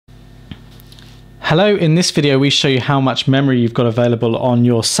Hello, in this video we show you how much memory you've got available on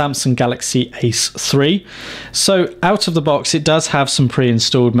your Samsung Galaxy Ace 3. So out of the box it does have some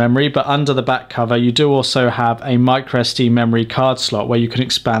pre-installed memory, but under the back cover you do also have a microSD memory card slot where you can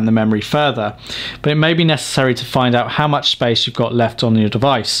expand the memory further. But it may be necessary to find out how much space you've got left on your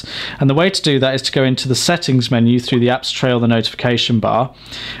device. And the way to do that is to go into the settings menu through the apps tray or the notification bar,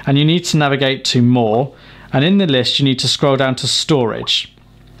 and you need to navigate to more, and in the list you need to scroll down to storage.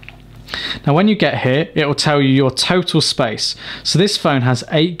 Now when you get here, it will tell you your total space. So this phone has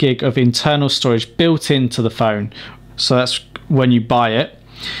 8 gig of internal storage built into the phone. So that's when you buy it.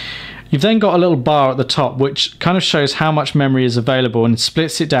 You've then got a little bar at the top which kind of shows how much memory is available and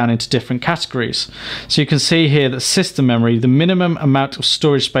splits it down into different categories. So you can see here that system memory, the minimum amount of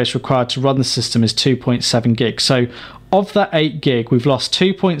storage space required to run the system is 2.7 gig. So of that 8 gig, we've lost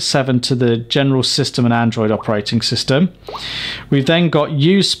 2.7 to the general system and Android operating system. We've then got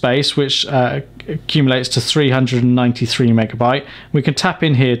used space, which accumulates to 393 megabyte. We can tap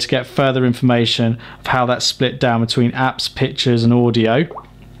in here to get further information of how that's split down between apps, pictures and audio.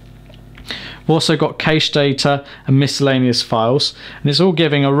 We've also got cache data and miscellaneous files, and it's all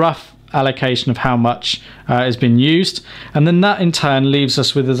giving a rough allocation of how much has been used, and then that in turn leaves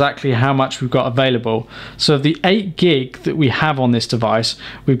us with exactly how much we've got available. So of the 8 gig that we have on this device,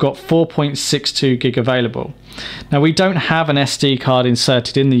 we've got 4.62 gig available. Now we don't have an SD card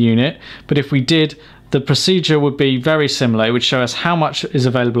inserted in the unit, but if we did, the procedure would be very similar. It would show us how much is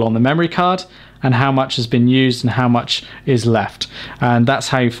available on the memory card and how much has been used and how much is left, and that's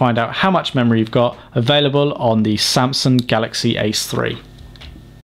how you find out how much memory you've got available on the Samsung Galaxy Ace 3.